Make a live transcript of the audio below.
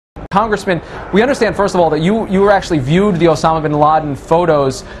Congressman, we understand, first of all, that you were actually viewed the Osama bin Laden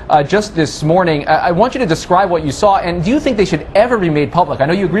photos just this morning. I want you to describe what you saw, and do you think they should ever be made public? I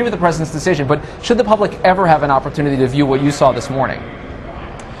know you agree with the president's decision, but should the public ever have an opportunity to view what you saw this morning?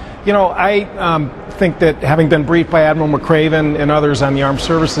 You know, I think that having been briefed by Admiral McRaven and others on the Armed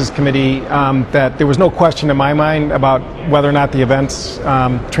Services Committee, that there was no question in my mind about whether or not the events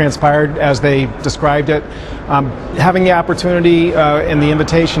transpired as they described it. Having the opportunity and the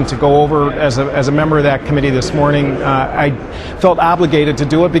invitation to go over as a member of that committee this morning, I felt obligated to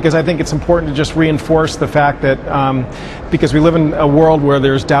do it because I think it's important to just reinforce the fact that because we live in a world where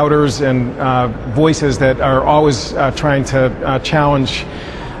there's doubters and voices that are always trying to challenge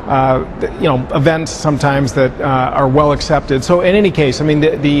events sometimes that are well accepted. So in any case, I mean,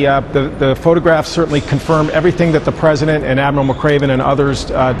 the photographs certainly confirm everything that the President and Admiral McRaven and others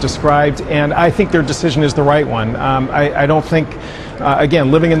described, and I think their decision is the right one. I don't think, again,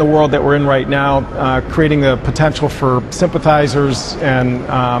 living in the world that we're in right now, creating the potential for sympathizers and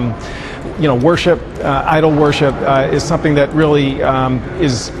worship, idol worship, is something that really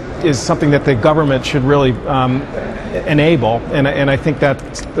is something that the government should really enable, and I think that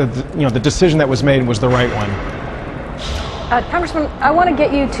the decision that was made was the right one. Congressman, I want to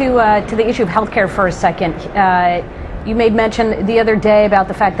get you to the issue of health care for a second. You made mention the other day about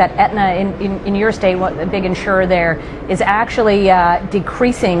the fact that Aetna in your state, a big insurer there, is actually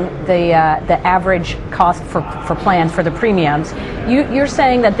decreasing the average cost for plans, for the premiums. You're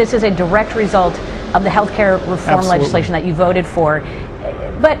saying that this is a direct result of the health care reform Absolutely. Legislation that you voted for.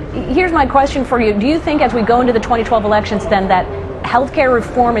 But here's my question for you. Do you think as we go into the 2012 elections then that health care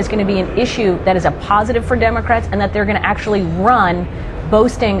reform is going to be an issue that is a positive for Democrats and that they're going to actually run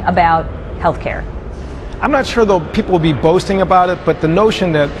boasting about health care? I'm not sure, though, people will be boasting about it, but the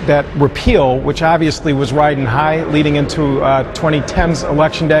notion that repeal, which obviously was riding high leading into 2010's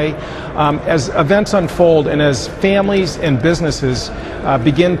election day, as events unfold and as families and businesses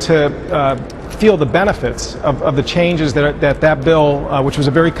begin to feel the benefits of the changes that bill, which was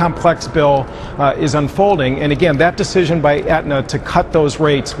a very complex bill, is unfolding. And again, that decision by Aetna to cut those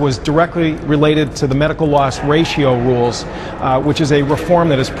rates was directly related to the medical loss ratio rules, which is a reform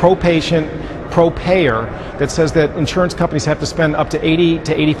that is pro-patient, pro-payer, that says that insurance companies have to spend up to 80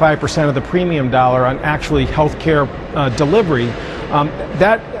 to 85% of the premium dollar on actually health care delivery.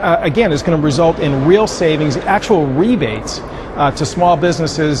 That, again, is going to result in real savings, actual rebates to small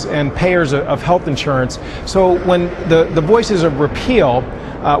businesses and payers of health insurance. So when the voices of repeal,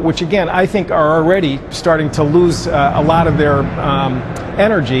 which again I think are already starting to lose a lot of their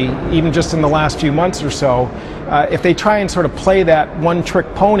energy, even just in the last few months or so, if they try and sort of play that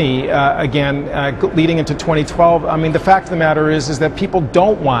one-trick pony again leading into 2012, I mean, the fact of the matter is that people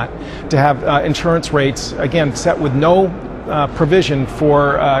don't want to have insurance rates, again, set with no provision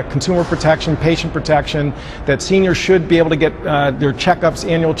for consumer protection, patient protection, that seniors should be able to get their checkups,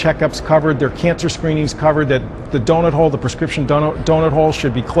 annual checkups covered, their cancer screenings covered, that the donut hole, the prescription donut hole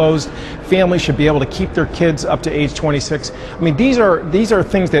should be closed. Families should be able to keep their kids up to age 26. I mean, these are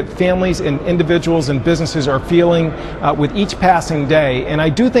things that families and individuals and businesses are feeling with each passing day, and I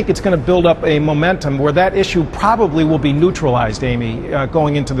do think it's going to build up a momentum where that issue probably will be neutralized, Amy,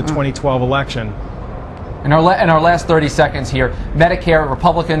 going into the 2012 election. In our last 30 seconds here, Medicare,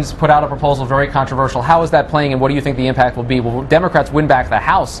 Republicans put out a proposal, very controversial. How is that playing, and what do you think the impact will be? Will Democrats win back the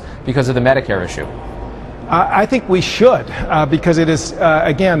House because of the Medicare issue? I think we should, because it is,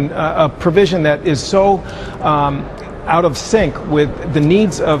 again, a provision that is so out of sync with the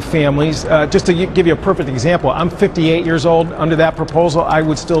needs of families. Just to give you a perfect example, I'm 58 years old. Under that proposal, I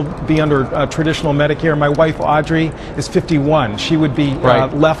would still be under traditional Medicare. My wife, Audrey, is 51. She would be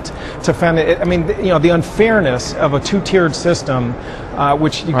left to fend it. I mean, the unfairness of a two-tiered system,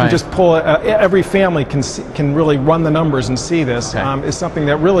 which you can just pull, every family can really run the numbers and see this, is something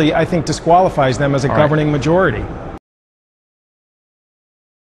that really, I think, disqualifies them as a governing majority.